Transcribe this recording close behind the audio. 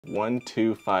1,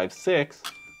 2, 5, 6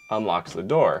 unlocks the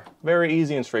door. Very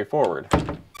easy and straightforward.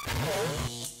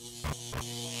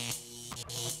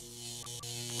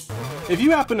 If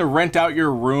you happen to rent out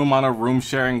your room on a room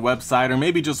sharing website, or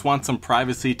maybe just want some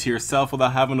privacy to yourself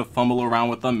without having to fumble around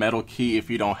with a metal key if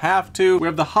you don't have to, we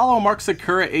have the HOLOMARQ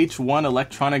Sequra H1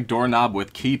 electronic doorknob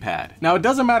with keypad. Now it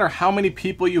doesn't matter how many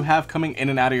people you have coming in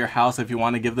and out of your house if you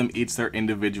want to give them each their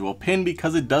individual PIN,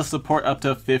 because it does support up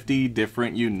to 50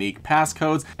 different unique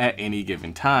passcodes at any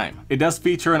given time. It does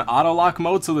feature an auto lock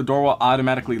mode, so the door will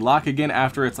automatically lock again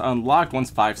after it's unlocked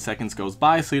once 5 seconds goes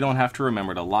by, so you don't have to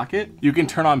remember to lock it. You can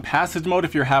turn on passage mode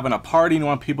if you're having a party and you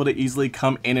want people to easily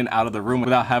come in and out of the room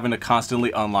without having to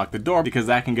constantly unlock the door, because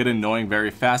that can get annoying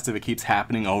very fast if it keeps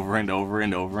happening over and over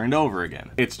and over and over again.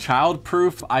 It's child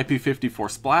proof, IP54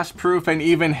 splash proof, and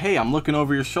even, hey, I'm looking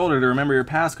over your shoulder to remember your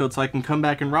passcode so I can come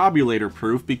back and rob you later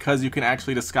proof, because you can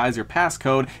actually disguise your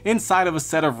passcode inside of a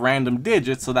set of random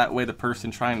digits, so that way the person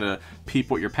trying to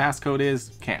peep what your passcode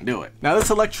is can't do it. Now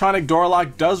this electronic door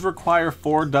lock does require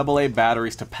 4 AA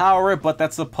batteries to power it, but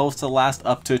that's supposed to last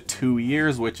up to 2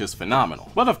 years, which is phenomenal.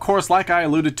 But of course, like I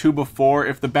alluded to before,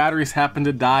 if the batteries happen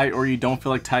to die or you don't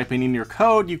feel like typing in your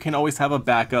code, you can always have a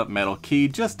backup metal key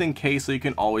just in case, so you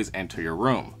can always enter your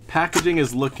room. Packaging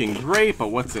is looking great, but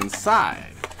what's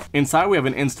inside? Inside we have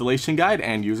an installation guide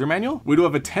and user manual. We do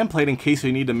have a template in case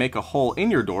you need to make a hole in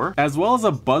your door, as well as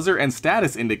a buzzer and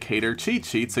status indicator cheat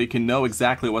sheet so you can know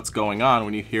exactly what's going on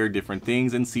when you hear different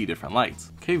things and see different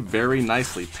lights. Okay, very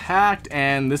nicely packed,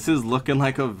 and this is looking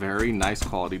like a very nice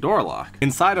quality door lock.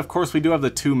 Inside, of course, we do have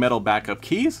the 2 metal backup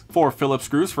keys, 4 Phillips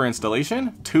screws for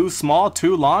installation, 2 small,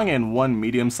 2 long, and 1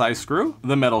 medium-sized screw,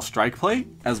 the metal strike plate,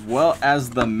 as well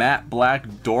as the matte black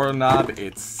doorknob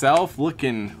itself,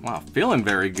 looking, wow, feeling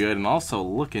very good and also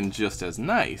looking just as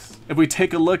nice. If we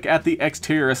take a look at the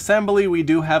exterior assembly, we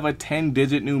do have a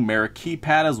 10-digit numeric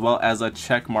keypad, as well as a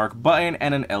check mark button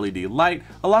and an LED light,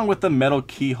 along with the metal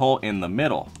keyhole in the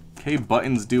middle. Okay,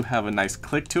 buttons do have a nice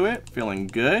click to it, feeling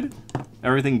good.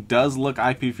 Everything does look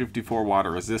IP54 water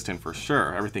resistant for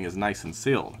sure. Everything is nice and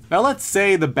sealed. Now let's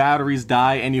say the batteries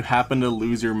die and you happen to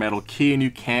lose your metal key and you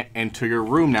can't enter your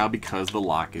room now because the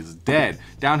lock is dead.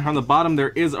 Down here on the bottom there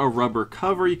is a rubber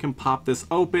cover. You can pop this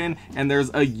open and there's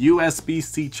a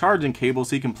USB-C charging cable,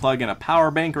 so you can plug in a power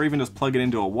bank or even just plug it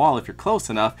into a wall if you're close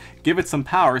enough. Give it some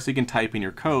power so you can type in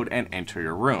your code and enter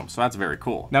your room. So that's very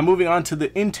cool. Now moving on to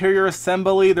the interior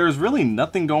assembly, there's really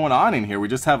nothing going on in here. We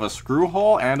just have a screw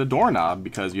hole and a doorknob,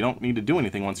 because you don't need to do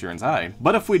anything once you're inside.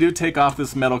 But if we do take off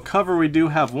this metal cover, we do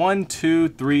have 1, 2,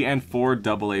 3, and 4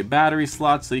 AA battery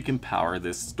slots so you can power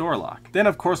this door lock. Then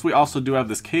of course we also do have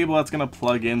this cable that's going to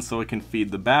plug in so it can feed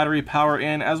the battery power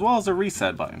in, as well as a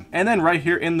reset button. And then right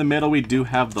here in the middle we do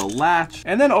have the latch,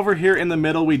 and then over here in the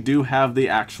middle we do have the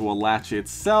actual latch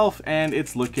itself, and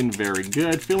it's looking very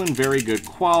good, feeling very good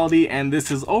quality, and this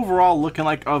is overall looking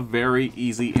like a very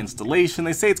easy installation.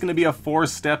 They say it's going to be a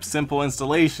 4-step simple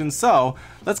installation, so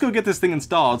let's go get this thing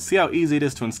installed, see how easy it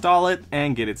is to install it,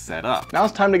 and get it set up. Now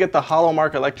it's time to get the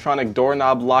HOLOMARQ electronic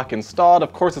doorknob lock installed.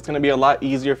 Of course, it's going to be a lot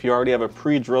easier if you already have a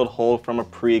pre-drilled hole from a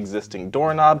pre-existing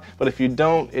doorknob, but if you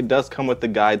don't, it does come with the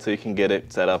guide so you can get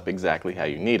it set up exactly how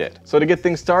you need it. So to get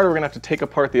things started, we're going to have to take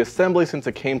apart the assembly since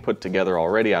it came put together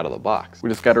already out of the box. We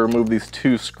just got to remove these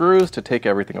 2 screws to take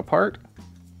everything apart.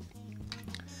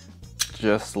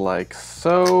 Just like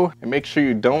so, and make sure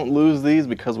you don't lose these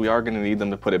because we are going to need them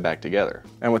to put it back together.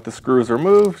 And with the screws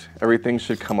removed, everything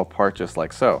should come apart just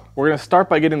like so. We're going to start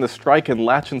by getting the strike and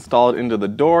latch installed into the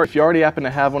door. If you already happen to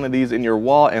have one of these in your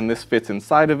wall and this fits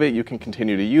inside of it, you can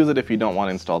continue to use it if you don't want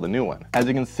to install the new one. As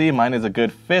you can see, mine is a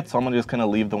good fit, so I'm just going to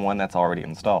leave the one that's already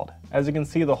installed. As you can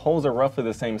see, the holes are roughly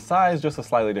the same size, just a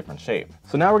slightly different shape.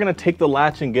 So now we're going to take the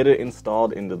latch and get it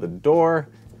installed into the door.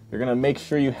 You're going to make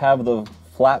sure you have the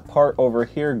flat part over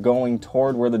here going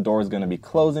toward where the door is going to be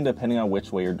closing, depending on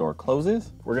which way your door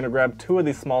closes. We're going to grab 2 of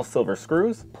these small silver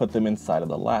screws, put them inside of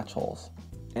the latch holes,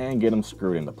 and get them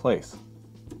screwed into place.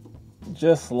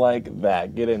 Just like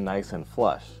that, get it nice and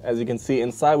flush. As you can see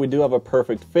inside, we do have a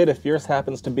perfect fit. If yours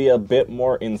happens to be a bit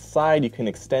more inside, you can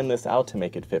extend this out to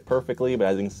make it fit perfectly, but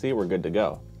as you can see, we're good to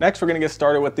go. Next, we're going to get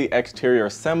started with the exterior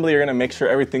assembly. You're going to make sure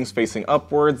everything's facing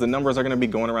upwards. The numbers are going to be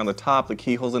going around the top, the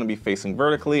keyhole's going to be facing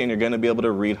vertically, and you're going to be able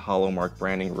to read HOLOMARQ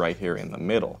branding right here in the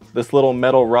middle. This little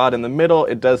metal rod in the middle,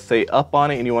 it does say up on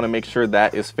it, and you want to make sure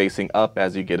that is facing up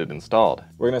as you get it installed.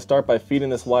 We're going to start by feeding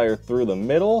this wire through the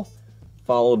middle,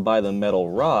 followed by the metal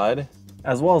rod,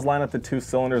 as well as line up the 2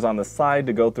 cylinders on the side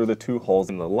to go through the 2 holes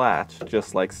in the latch.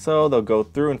 Just like so, they'll go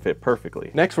through and fit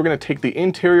perfectly. Next, we're going to take the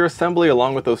interior assembly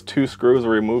along with those 2 screws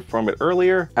we removed from it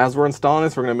earlier. As we're installing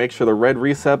this, we're going to make sure the red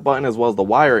reset button as well as the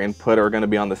wire input are going to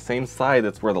be on the same side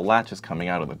that's where the latch is coming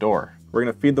out of the door. We're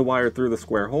going to feed the wire through the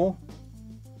square hole,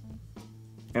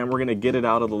 and we're going to get it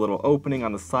out of the little opening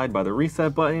on the side by the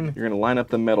reset button. You're going to line up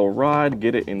the metal rod,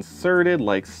 get it inserted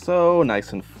like so,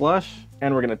 nice and flush.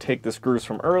 And we're going to take the screws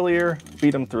from earlier,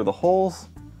 feed them through the holes,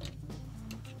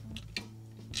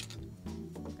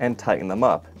 and tighten them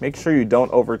up. Make sure you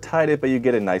don't over tight it, but you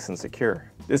get it nice and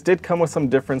secure. This did come with some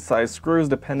different size screws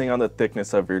depending on the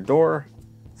thickness of your door,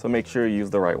 so make sure you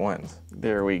use the right ones.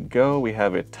 There we go, we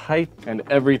have it tight, and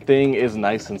everything is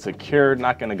nice and secure,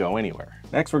 not going to go anywhere.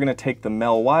 Next, we're going to take the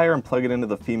male wire and plug it into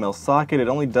the female socket. It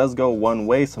only does go one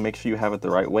way, so make sure you have it the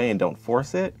right way and don't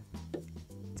force it.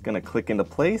 It's going to click into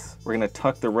place. We're going to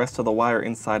tuck the rest of the wire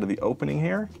inside of the opening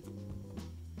here.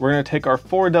 We're going to take our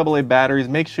 4 AA batteries.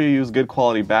 Make sure you use good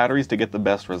quality batteries to get the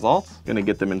best results. Going to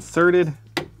get them inserted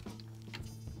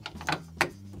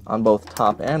on both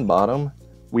top and bottom.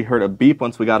 We heard a beep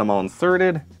once we got them all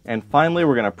inserted. And finally,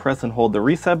 we're going to press and hold the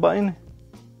reset button.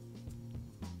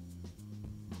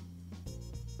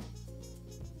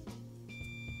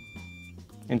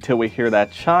 Until we hear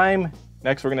that chime.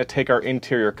 Next, we're going to take our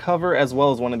interior cover as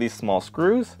well as one of these small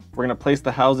screws. We're going to place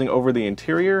the housing over the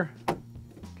interior,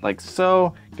 like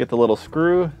so. Get the little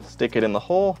screw, stick it in the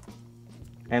hole,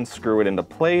 and screw it into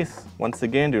place. Once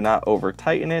again, do not over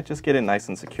tighten it, just get it nice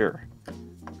and secure.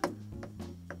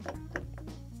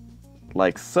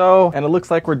 Like so. And it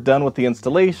looks like we're done with the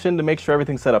installation. To make sure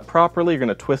everything's set up properly, you're going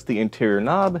to twist the interior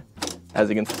knob. As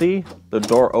you can see, the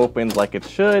door opens like it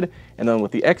should, and then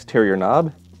with the exterior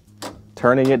knob,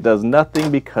 turning it does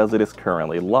nothing because it is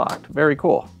currently locked. Very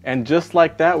cool. And just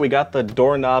like that, we got the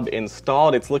doorknob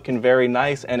installed. It's looking very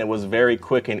nice, and it was very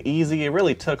quick and easy. It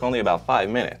really took only about 5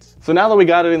 minutes. So now that we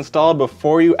got it installed,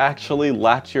 before you actually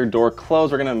latch your door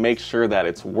closed, we're gonna make sure that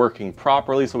it's working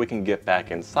properly so we can get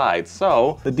back inside.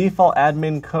 So the default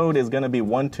admin code is gonna be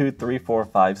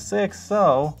 123456.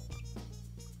 So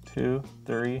 2,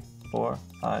 3, 4,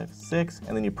 5, 6,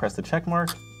 and then you press the check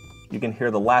mark. You can hear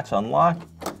the latch unlock.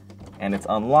 And it's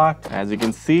unlocked. As you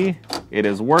can see, it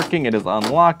is working, it is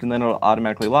unlocked, and then it'll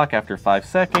automatically lock after 5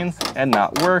 seconds and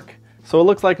not work. So it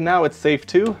looks like now it's safe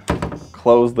to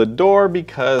close the door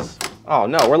because, oh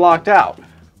no, we're locked out.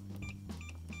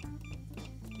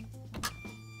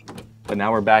 But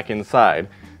now we're back inside.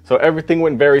 So everything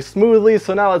went very smoothly,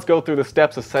 so now let's go through the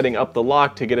steps of setting up the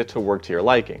lock to get it to work to your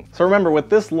liking. So remember, with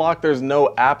this lock, there's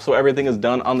no app, so everything is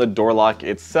done on the door lock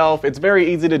itself. It's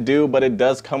very easy to do, but it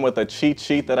does come with a cheat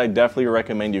sheet that I definitely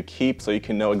recommend you keep so you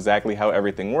can know exactly how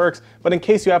everything works. But in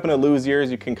case you happen to lose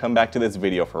yours, you can come back to this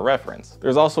video for reference.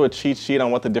 There's also a cheat sheet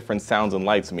on what the different sounds and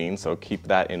lights mean, so keep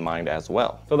that in mind as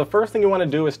well. So the first thing you want to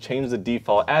do is change the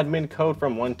default admin code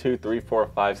from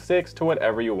 123456 to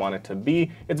whatever you want it to be.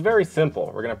 It's very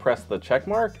simple. We're going to press the check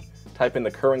mark, type in the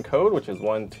current code, which is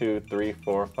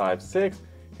 123456,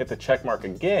 hit the check mark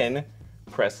again,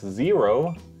 press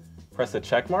 0, press the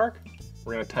check mark.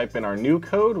 We're going to type in our new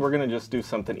code. We're going to just do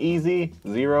something easy,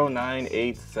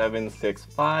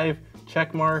 098765,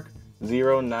 check mark,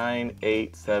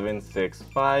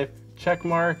 098765, check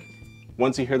mark.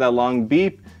 Once you hear that long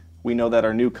beep, we know that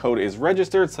our new code is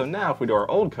registered. So now if we do our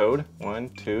old code,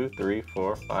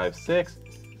 123456,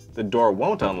 the door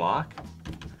won't unlock.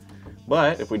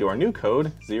 But if we do our new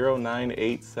code,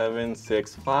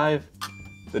 098765,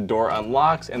 the door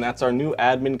unlocks, and that's our new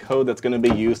admin code that's going to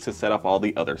be used to set up all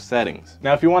the other settings.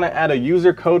 Now, if you want to add a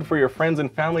user code for your friends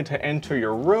and family to enter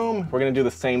your room, we're going to do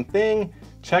the same thing.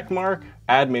 Check mark,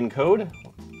 admin code,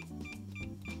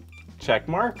 check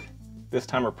mark. This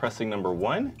time we're pressing number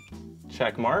 1,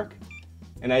 check mark.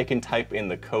 And now you can type in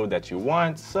the code that you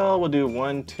want. So we'll do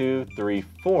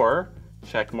 1234,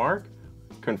 check mark.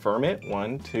 Confirm it,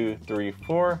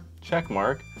 1234, check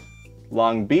mark.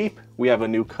 Long beep, we have a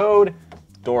new code,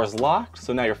 door's locked,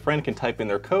 so now your friend can type in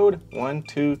their code,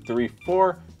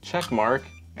 1234, check mark,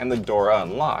 and the door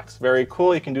unlocks. Very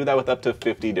cool, you can do that with up to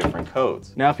 50 different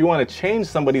codes. Now if you want to change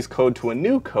somebody's code to a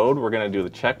new code, we're going to do the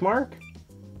check mark,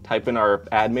 type in our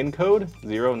admin code,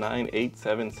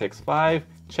 098765,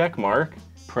 check mark,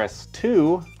 press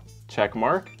 2, check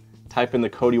mark, type in the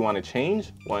code you want to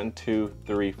change,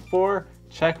 1234,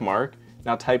 check mark.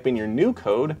 Now type in your new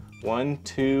code,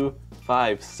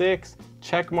 1256,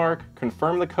 check mark,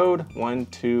 confirm the code,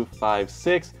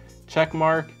 1256, check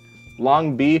mark,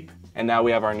 long beep, and now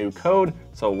we have our new code.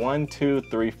 So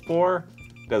 1234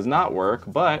 does not work,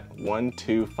 but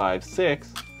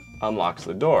 1256 unlocks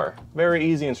the door. Very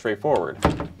easy and straightforward.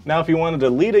 Now, if you want to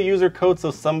delete a user code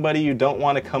so somebody you don't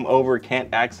want to come over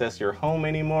can't access your home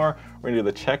anymore, we're going to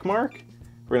do the check mark.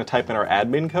 We're going to type in our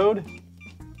admin code,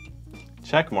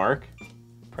 check mark,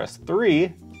 press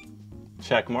 3,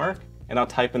 check mark, and I'll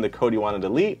type in the code you want to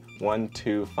delete,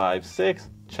 1256,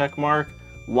 check mark,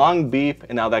 long beep,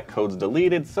 and now that code's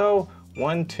deleted, so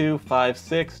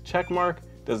 1256, check mark,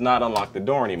 does not unlock the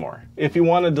door anymore. If you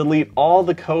want to delete all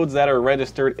the codes that are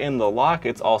registered in the lock,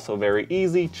 it's also very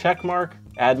easy. Check mark,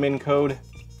 admin code,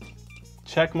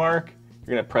 check mark,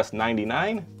 you're going to press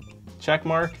 99, check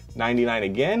mark, 99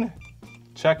 again,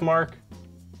 check mark,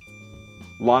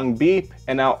 long beep,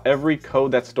 and now every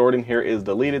code that's stored in here is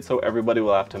deleted, so everybody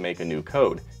will have to make a new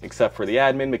code, except for the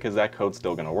admin, because that code's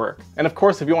still gonna work. And of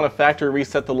course, if you want to factory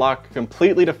reset the lock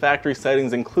completely to factory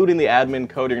settings, including the admin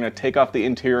code, you're gonna take off the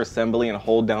interior assembly and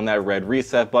hold down that red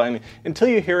reset button until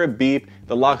you hear a beep.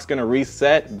 The lock's gonna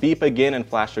reset, beep again, and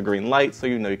flash a green light so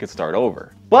you know you can start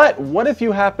over. But what if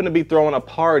you happen to be throwing a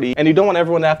party and you don't want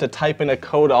everyone to have to type in a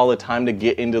code all the time to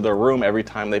get into the room every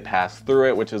time they pass through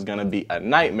it, which is gonna be a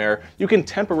nightmare? You can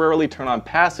temporarily turn on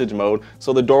passage mode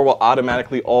so the door will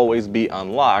automatically always be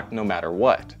unlocked no matter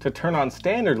what. To turn on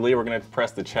standardly, we're gonna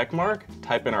press the check mark,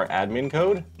 type in our admin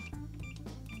code,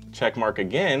 check mark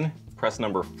again, press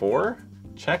number 4,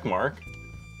 check mark,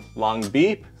 long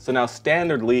beep, so now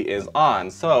standardly is on,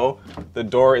 so the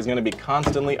door is going to be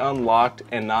constantly unlocked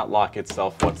and not lock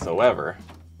itself whatsoever.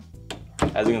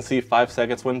 As you can see, 5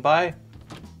 seconds went by,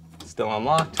 still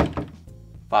unlocked.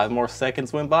 5 more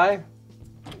seconds went by,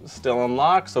 still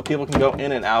unlocked, so people can go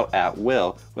in and out at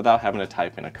will without having to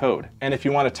type in a code. And if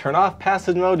you want to turn off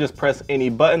passage mode, just press any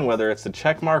button, whether it's a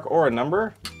check mark or a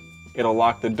number. It'll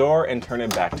lock the door and turn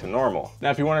it back to normal. Now,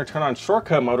 if you want to turn on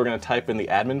shortcut mode, we're going to type in the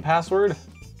admin password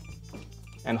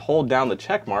and hold down the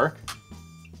check mark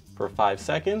for 5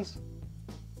 seconds.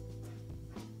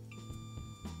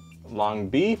 Long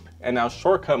beep, and now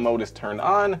shortcut mode is turned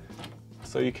on,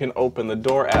 so you can open the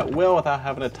door at will without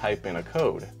having to type in a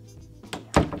code.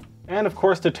 And of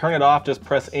course, to turn it off, just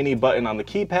press any button on the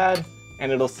keypad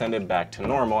and it'll send it back to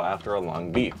normal after a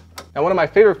long beep. Now, one of my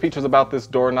favorite features about this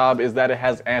doorknob is that it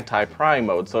has anti-prying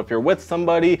mode. So if you're with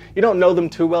somebody, you don't know them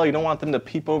too well, you don't want them to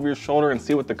peep over your shoulder and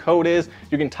see what the code is,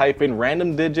 you can type in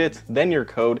random digits, then your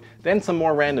code, then some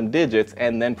more random digits,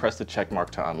 and then press the check mark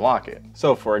to unlock it.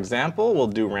 So for example, we'll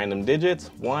do random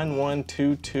digits,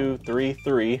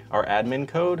 112233, our admin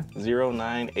code,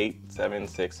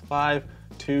 098765.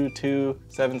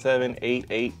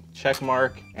 227788, check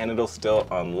mark, and it'll still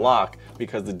unlock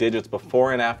because the digits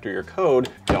before and after your code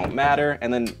don't matter,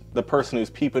 and then the person who's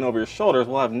peeping over your shoulders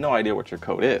will have no idea what your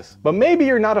code is. But maybe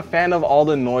you're not a fan of all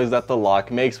the noise that the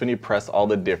lock makes when you press all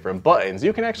the different buttons.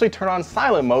 You can actually turn on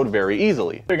silent mode very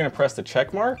easily. You're gonna press the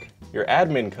check mark, your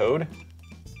admin code,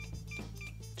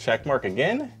 check mark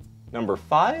again, number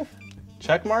 5,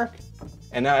 check mark,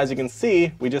 and now as you can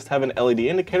see, we just have an LED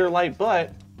indicator light,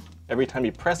 but every time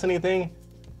you press anything,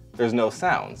 there's no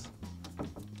sounds.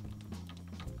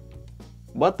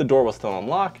 But the door will still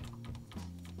unlock.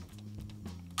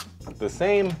 The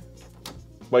same,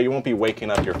 but you won't be waking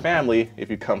up your family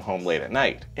if you come home late at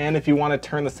night. And if you want to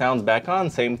turn the sounds back on,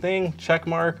 same thing, check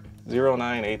mark,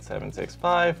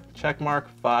 098765, check mark,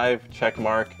 5, check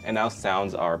mark, and now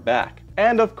sounds are back.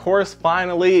 And of course,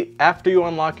 finally, after you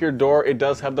unlock your door, it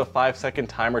does have the 5-second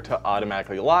timer to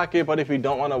automatically lock it, but if you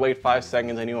don't want to wait 5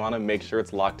 seconds and you want to make sure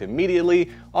it's locked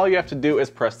immediately, all you have to do is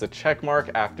press the check mark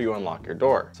after you unlock your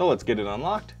door. So let's get it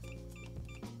unlocked.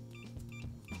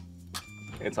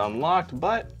 It's unlocked,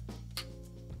 but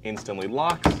instantly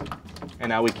locks. And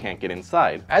now we can't get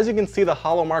inside. As you can see, the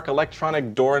HOLOMARQ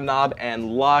electronic doorknob and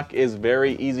lock is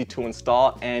very easy to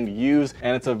install and use,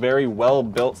 and it's a very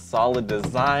well-built, solid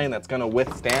design that's gonna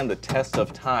withstand the test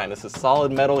of time. This is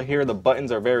solid metal here, the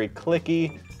buttons are very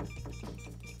clicky,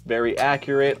 very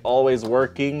accurate, always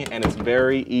working, and it's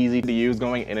very easy to use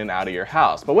going in and out of your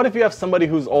house. But what if you have somebody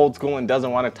who's old school and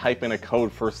doesn't want to type in a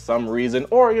code for some reason,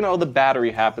 or the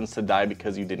battery happens to die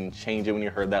because you didn't change it when you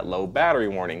heard that low battery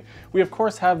warning? We of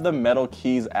course have the metal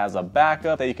keys as a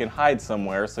backup that you can hide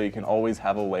somewhere so you can always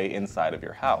have a way inside of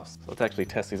your house. So let's actually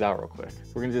test these out real quick.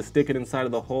 We're gonna just stick it inside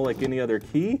of the hole like any other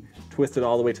key, twist it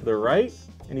all the way to the right,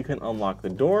 and you can unlock the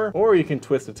door, or you can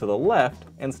twist it to the left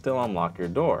and still unlock your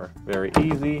door. Very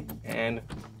easy, and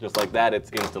just like that,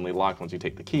 it's instantly locked once you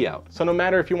take the key out. So no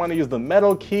matter if you want to use the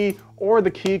metal key or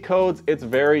the key codes, it's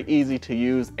very easy to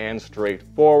use and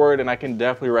straightforward, and I can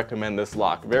definitely recommend this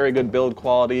lock. Very good build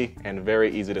quality and very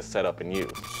easy to set up and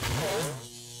use.